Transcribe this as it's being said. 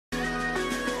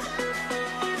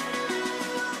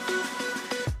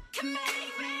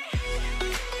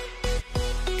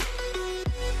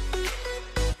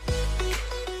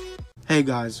Hey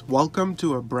guys, welcome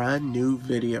to a brand new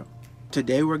video.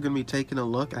 Today we're going to be taking a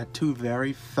look at two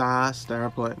very fast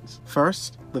airplanes.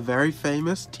 First, the very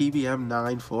famous TBM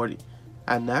 940,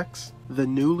 and next, the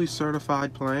newly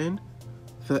certified plane,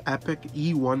 the Epic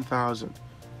E1000.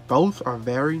 Both are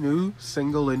very new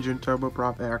single-engine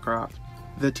turboprop aircraft.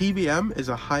 The TBM is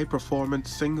a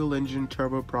high-performance single-engine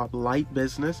turboprop light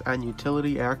business and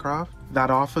utility aircraft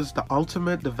that offers the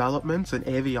ultimate developments in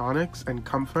avionics and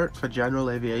comfort for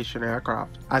general aviation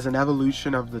aircraft. As an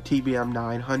evolution of the TBM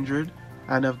 900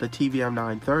 and of the TBM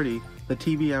 930, the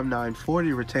TBM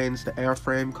 940 retains the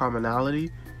airframe commonality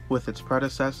with its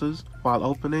predecessors while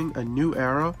opening a new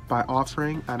era by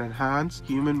offering an enhanced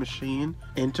human-machine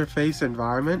interface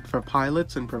environment for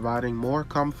pilots and providing more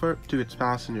comfort to its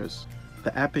passengers.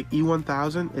 The Epic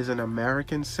E1000 is an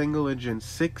American single-engine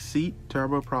 6-seat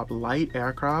turboprop light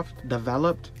aircraft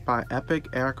developed by Epic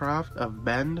Aircraft of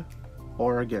Bend,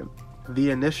 Oregon. The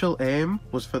initial aim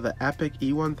was for the Epic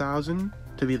E1000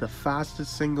 to be the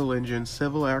fastest single-engine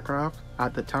civil aircraft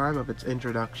at the time of its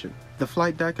introduction. The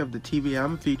flight deck of the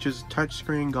TBM features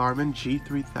touchscreen Garmin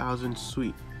G3000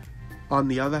 suite. On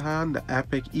the other hand, the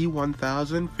Epic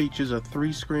E1000 features a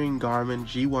 3-screen Garmin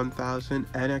G1000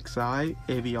 NXI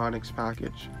avionics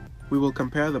package. We will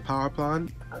compare the power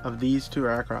plant of these two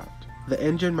aircraft. The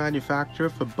engine manufacturer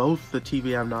for both the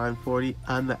TBM 940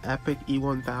 and the Epic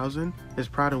E1000 is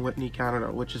Pratt & Whitney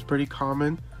Canada, which is pretty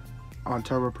common on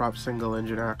turboprop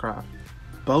single-engine aircraft.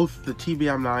 Both the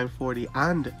TBM 940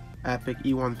 and Epic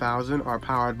E1000 are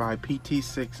powered by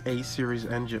PT6A series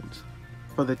engines.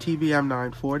 For the TBM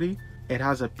 940, it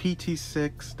has a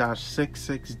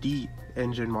PT6-66D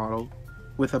engine model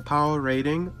with a power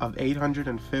rating of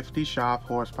 850 shaft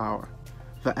horsepower.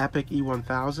 The Epic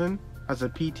E1000 has a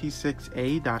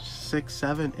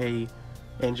PT6A-67A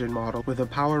engine model with a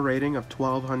power rating of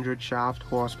 1200 shaft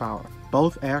horsepower.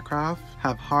 Both aircraft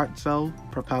have heart cell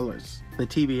propellers. The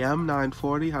TBM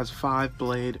 940 has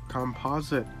 5-blade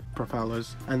composite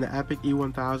propellers, and the Epic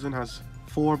E1000 has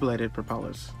 4-bladed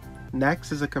propellers.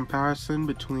 Next is a comparison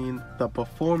between the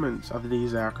performance of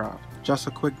these aircraft. Just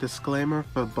a quick disclaimer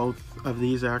for both of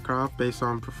these aircraft based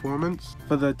on performance.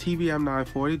 For the TBM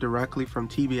 940 directly from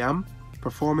TBM,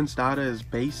 performance data is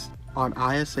based on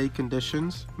ISA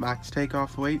conditions, max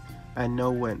takeoff weight, and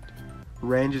no wind.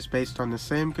 Range is based on the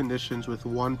same conditions with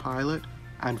one pilot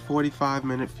and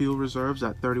 45-minute fuel reserves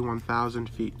at 31,000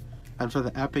 feet. And for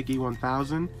the Epic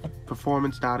E1000,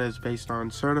 performance data is based on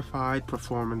certified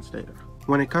performance data.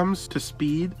 When it comes to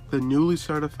speed, the newly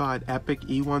certified Epic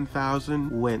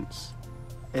E1000 wins.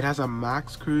 It has a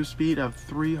max cruise speed of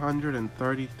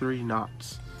 333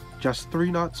 knots, just 3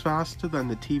 knots faster than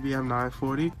the TBM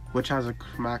 940, which has a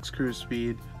max cruise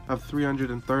speed of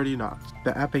 330 knots.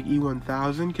 The Epic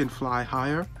E1000 can fly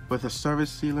higher with a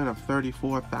service ceiling of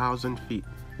 34,000 feet,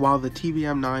 while the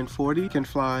TBM 940 can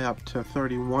fly up to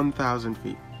 31,000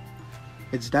 feet.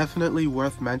 It's definitely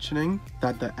worth mentioning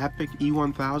that the Epic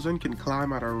E1000 can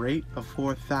climb at a rate of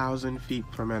 4,000 feet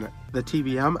per minute. The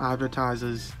TBM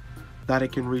advertises that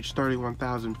it can reach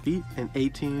 31,000 feet in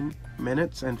 18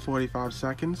 minutes and 45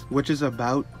 seconds, which is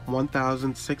about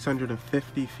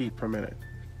 1,650 feet per minute.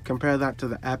 Compare that to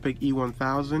the Epic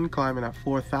E1000 climbing at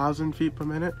 4,000 feet per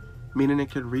minute, meaning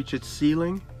it could reach its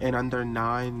ceiling in under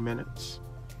 9 minutes.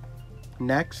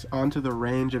 Next, onto the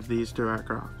range of these two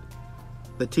aircraft.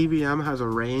 The TBM has a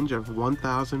range of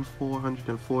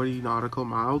 1,440 nautical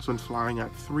miles when flying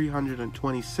at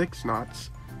 326 knots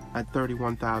at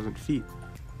 31,000 feet,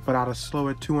 but at a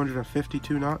slower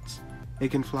 252 knots,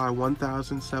 it can fly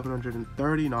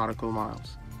 1,730 nautical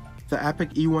miles. The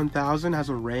Epic E1000 has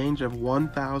a range of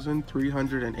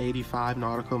 1,385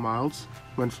 nautical miles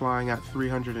when flying at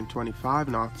 325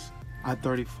 knots at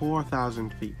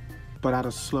 34,000 feet, but at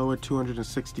a slower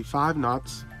 265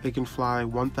 knots, it can fly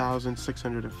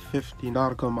 1,650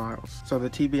 nautical miles, so the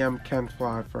TBM can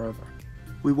fly further.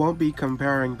 We won't be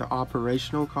comparing the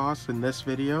operational costs in this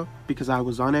video because I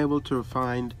was unable to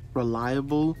find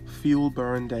reliable fuel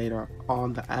burn data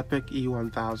on the Epic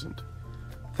E1000.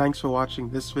 Thanks for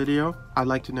watching this video. I'd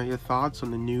like to know your thoughts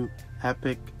on the new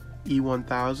Epic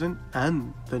E1000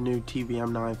 and the new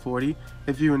TBM 940.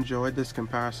 If you enjoyed this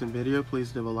comparison video,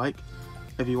 please leave a like.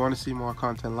 If you want to see more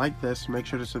content like this, make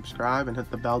sure to subscribe and hit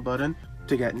the bell button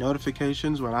to get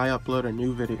notifications when I upload a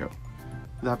new video.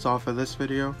 That's all for this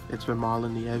video. It's been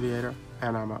MarlinTheAviator,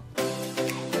 and I'm out.